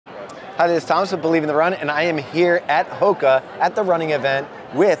Hi, this is Thomas with Believe in the Run, and I am here at Hoka at the running event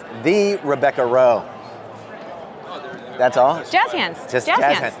with the Bekah Broe. That's all? Jazz hands. Just jazz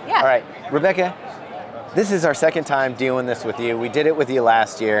hands. Yeah. All right, Rebecca, this is our second time doing this with you. We did it with you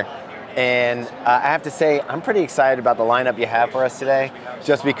last year, and I have to say, I'm pretty excited about the lineup you have for us today,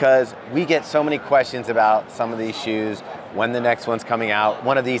 just because we get so many questions about some of these shoes, when the next one's coming out.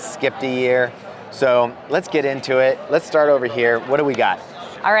 One of these skipped a year. So let's get into it. Let's start over here. What do we got?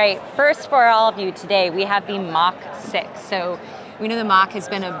 All right, first for all of you today, we have the Mach X. So we know the Mach has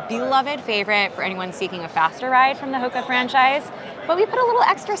been a beloved favorite for anyone seeking a faster ride from the Hoka franchise, but we put a little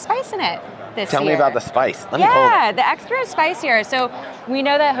extra spice in it this year. Tell me about the spice. Let me hold Yeah, it. the extra spice here. So we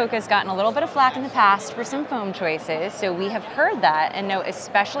know that Hoka's gotten a little bit of flack in the past for some foam choices, so we have heard that and know,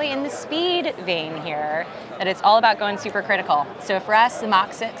 especially in the speed vein here, that it's all about going super critical. So for us, the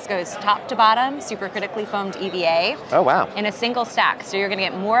Mach X goes top to bottom, super critically foamed EVA. Oh, wow. In a single stack. So you're gonna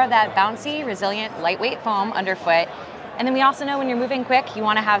get more of that bouncy, resilient, lightweight foam underfoot. And then we also know when you're moving quick, you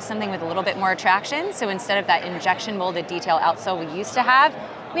wanna have something with a little bit more traction. So instead of that injection molded detail outsole we used to have,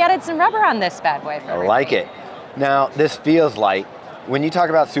 we added some rubber on this bad boy for I like it. Now, this feels light. When you talk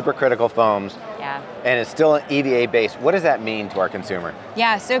about supercritical foams, yeah, and it's still an EVA base, what does that mean to our consumer?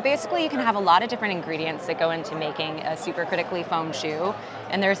 Yeah, so basically you can have a lot of different ingredients that go into making a supercritically foamed shoe.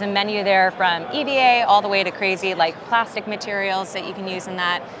 And there's a menu there from EVA all the way to crazy like plastic materials that you can use in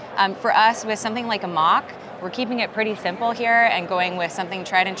that. For us, with something like a Mach, we're keeping it pretty simple here and going with something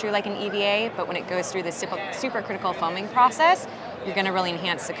tried and true like an EVA, but when it goes through the supercritical foaming process, you're gonna really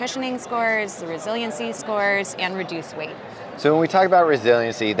enhance the cushioning scores, the resiliency scores, and reduce weight. So when we talk about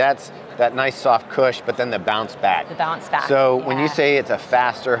resiliency, that's that nice soft cush, but then the bounce back. The bounce back. So when you say it's a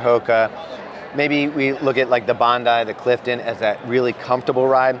faster Hoka, maybe we look at like the Bondi, the Clifton as that really comfortable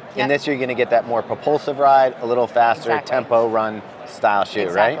ride. Yep. And this year you're gonna get that more propulsive ride, a little faster Exactly. tempo run style shoe,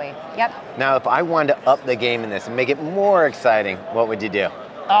 Exactly. right? Yep. Now, if I wanted to up the game in this and make it more exciting, what would you do?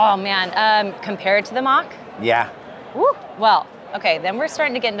 Oh man, compared to the Mach? Yeah. Woo. Well, okay, then we're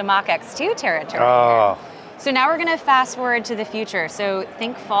starting to get into Mach X2 territory. Oh. So now we're gonna fast forward to the future. So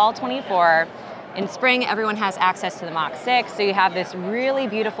think fall 24. In spring, everyone has access to the Mach 6, so you have this really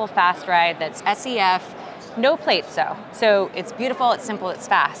beautiful fast ride that's SEF, no plates though. So it's beautiful, it's simple, it's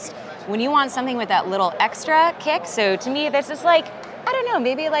fast. When you want something with that little extra kick, so to me this is like, I don't know,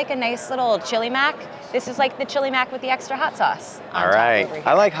 maybe like a nice little chili mac. This is like the chili mac with the extra hot sauce on All top right, over here.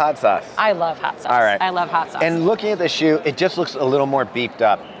 I like hot sauce. I love hot sauce. All right. I love hot sauce. And looking at the shoe, it just looks a little more beefed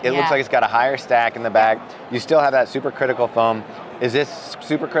up. It looks Yeah. like it's got a higher stack in the back. You still have that supercritical foam. Is this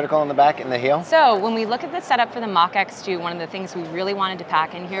supercritical in the back and the heel? So when we look at the setup for the Mach X2, one of the things we really wanted to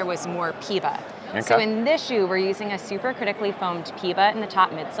pack in here was more PIBA. Okay. So in this shoe, we're using a super critically foamed PIBA in the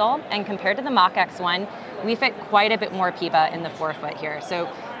top midsole, and compared to the Mach X1, we fit quite a bit more PIBA in the forefoot here. So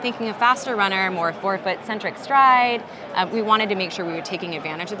thinking a faster runner, more forefoot centric stride, we wanted to make sure we were taking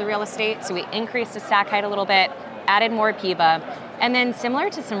advantage of the real estate, so we increased the stack height a little bit, added more PIBA, and then similar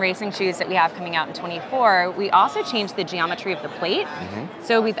to some racing shoes that we have coming out in 24, we also changed the geometry of the plate.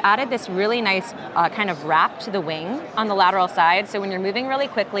 So we've added this really nice kind of wrap to the wing on the lateral side. So when you're moving really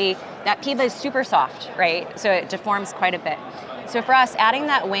quickly, that PIBA is super soft, right? So it deforms quite a bit. So for us, adding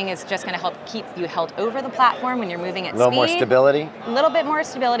that wing is just gonna help keep you held over the platform when you're moving at speed. A little more stability? A little bit more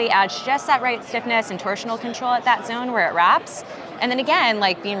stability, adds just that right stiffness and torsional control at that zone where it wraps. And then again,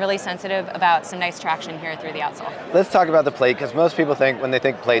 like being really sensitive about some nice traction here through the outsole. Let's talk about the plate, because most people think, when they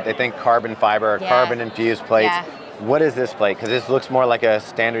think plate, they think carbon fiber or carbon infused plates. Yeah. What is this plate? Because this looks more like a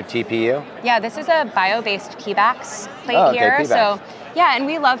standard TPU. Yeah, this is a bio-based Pebax plate Oh, okay, here. Pebax. So yeah, and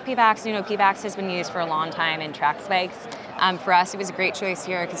we love Pebax. You know, Pebax has been used for a long time in track spikes. For us, it was a great choice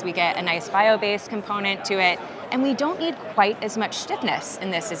here because we get a nice bio-based component to it, and we don't need quite as much stiffness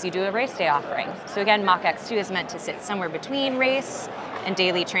in this as you do a race day offering. So again, Mach X2 is meant to sit somewhere between race and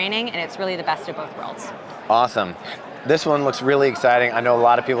daily training, and it's really the best of both worlds. Awesome. This one looks really exciting. I know a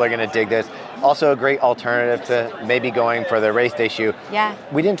lot of people are going to dig this. Also a great alternative to maybe going for the race day shoe. Yeah.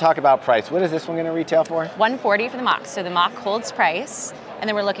 We didn't talk about price. What is this one going to retail for? $140 for the Mach. So the Mach holds price, and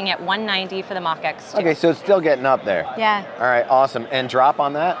then we're looking at $190 for the Mach X2. Okay, so it's still getting up there. Yeah. All right, awesome. And drop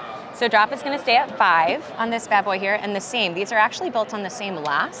on that? So drop is going to stay at 5 on this bad boy here, and the same. These are actually built on the same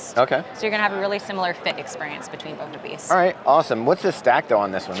last. Okay. So you're going to have a really similar fit experience between both of these. All right, awesome. What's the stack though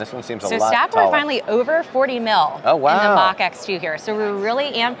on this one? This one seems a lot taller. So stack, we're finally over 40 mil Oh, wow. in the Mach X2 here. So we're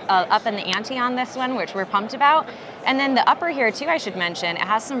really up in the ante on this one, which we're pumped about. And then the upper here too, I should mention, it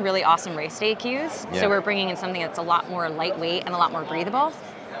has some really awesome race day cues. Yeah. So we're bringing in something that's a lot more lightweight and a lot more breathable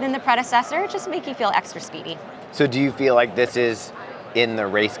than the predecessor, just to make you feel extra speedy. So do you feel like this is in the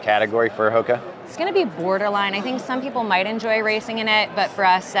race category for Hoka? It's going to be borderline. I think some people might enjoy racing in it, but for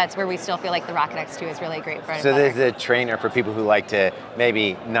us, that's where we still feel like the Rocket X2 is really great for. So this is a trainer for people who like to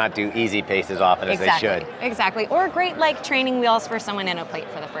maybe not do easy pace as often as they should. Exactly. Or great like training wheels for someone in a plate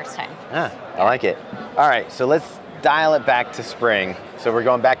for the first time. Ah, I like it. All right, so let's dial it back to spring. So we're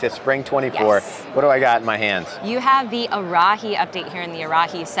going back to spring 24. Yes. What do I got in my hands? You have the Arahi update here in the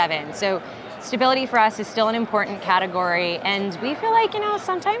Arahi 7. So stability for us is still an important category, and we feel like,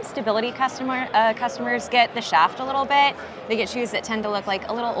 sometimes stability customers get the shaft a little bit. They get shoes that tend to look like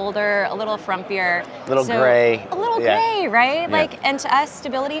a little older, a little frumpier. A little gray. A little gray, right? Yeah. And to us,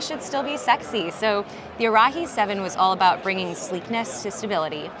 stability should still be sexy. So the Arahi 7 was all about bringing sleekness to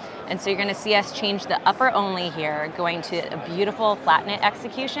stability. And so you're gonna see us change the upper only here, going to a beautiful flat knit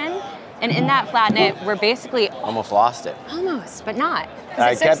execution. And in that flat knit, we're basically almost lost it. Almost, but not.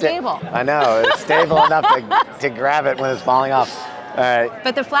 I It's so stable. I know, it's stable enough to grab it when it's falling off. All right.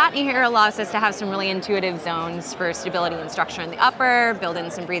 But the flat knee here allows us to have some really intuitive zones for stability and structure in the upper, build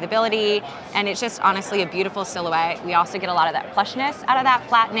in some breathability, and it's just honestly a beautiful silhouette. We also get a lot of that plushness out of that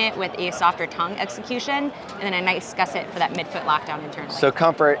flat knit with a softer tongue execution, and then a nice gusset for that midfoot lockdown internally. So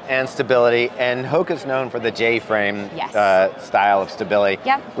comfort and stability, and Hoka's known for the J-frame style of stability,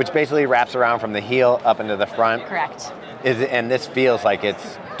 which basically wraps around from the heel up into the front. Correct. And this feels like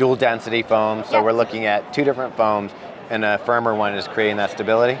it's dual density foam, so we're looking at two different foams, and a firmer one is creating that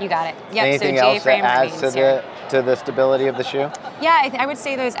stability. You got it. Yep. Anything so else that adds to the stability of the shoe? Yeah, I would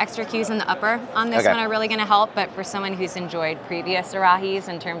say those extra cues in the upper on this one are really going to help, but for someone who's enjoyed previous Arahis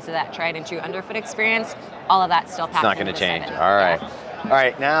in terms of that tried and true underfoot experience, all of that still passes. It's not going to change. All right. All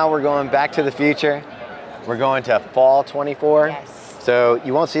right, now we're going back to the future. We're going to fall 24. Yes. So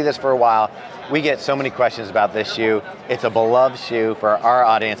you won't see this for a while. We get so many questions about this shoe. It's a beloved shoe for our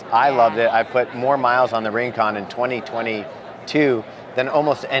audience. I loved it. I put more miles on the Rincon in 2022 than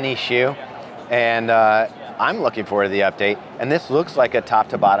almost any shoe. And I'm looking forward to the update. And this looks like a top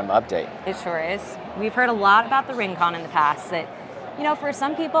to bottom update. It sure is. We've heard a lot about the Rincon in the past that, for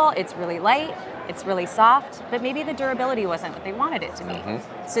some people it's really light, it's really soft, but maybe the durability wasn't what they wanted it to be.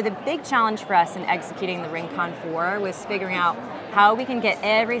 So the big challenge for us in executing the Rincon 4 was figuring out how we can get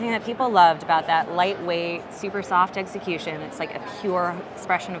everything that people loved about that lightweight, super soft execution. It's like a pure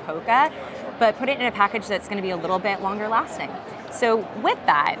expression of Hoka, but put it in a package that's going to be a little bit longer lasting. So with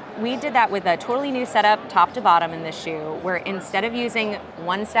that, we did that with a totally new setup, top to bottom in this shoe, where instead of using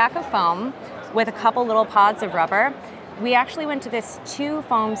one stack of foam with a couple little pods of rubber, we actually went to this 2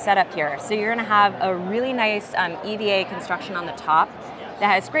 foam setup here. So you're gonna have a really nice EVA construction on the top that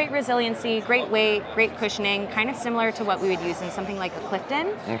has great resiliency, great weight, great cushioning, kind of similar to what we would use in something like a Clifton.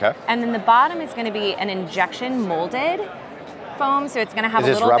 Okay. And then the bottom is gonna be an injection molded foam, so it's gonna have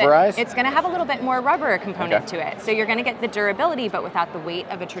it's gonna have a little bit more rubber component to it. So you're gonna get the durability, but without the weight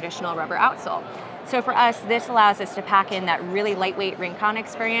of a traditional rubber outsole. So for us, this allows us to pack in that really lightweight Rincon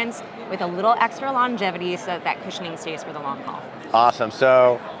experience with a little extra longevity so that cushioning stays for the long haul. Awesome.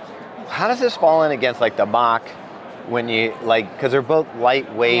 So how does this fall in against like the Mach when you because they're both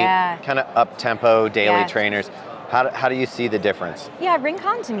lightweight, kind of up-tempo daily trainers. How do you see the difference? Yeah,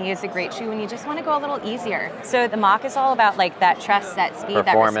 Rincon to me is a great shoe when you just want to go a little easier. So the Mach is all about like that trust, that speed,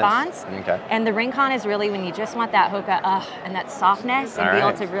 that response. And the Rincon is really when you just want that Hoka and that softness and be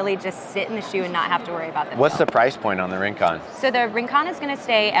able to really just sit in the shoe and not have to worry about the What's the price point on the Rincon? So the Rincon is going to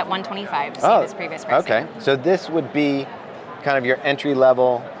stay at $125 to see this previous pricing. Okay, so this would be kind of your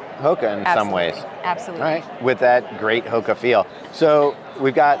entry-level Hoka in some ways. Absolutely. All right, with that great Hoka feel. So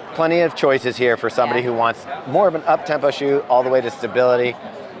we've got plenty of choices here for somebody who wants more of an up-tempo shoe all the way to stability.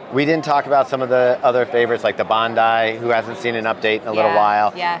 We didn't talk about some of the other favorites like the Bondi, who hasn't seen an update in a little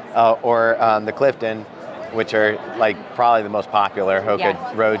while, or the Clifton, which are like probably the most popular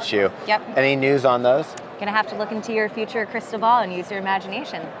Hoka road shoe. Any news on those? Gonna have to look into your future crystal ball and use your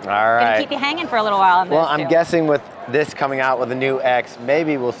imagination. All right. Gonna keep you hanging for a little while on this. Well, I'm guessing with this coming out with a new X,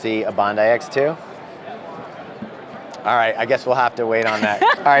 maybe we'll see a Bondi X2. All right, I guess we'll have to wait on that.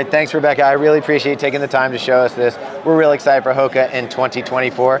 All right, thanks, Rebecca. I really appreciate you taking the time to show us this. We're really excited for Hoka in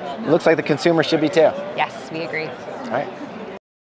 2024. It looks like the consumer should be too. Yes, we agree. All right.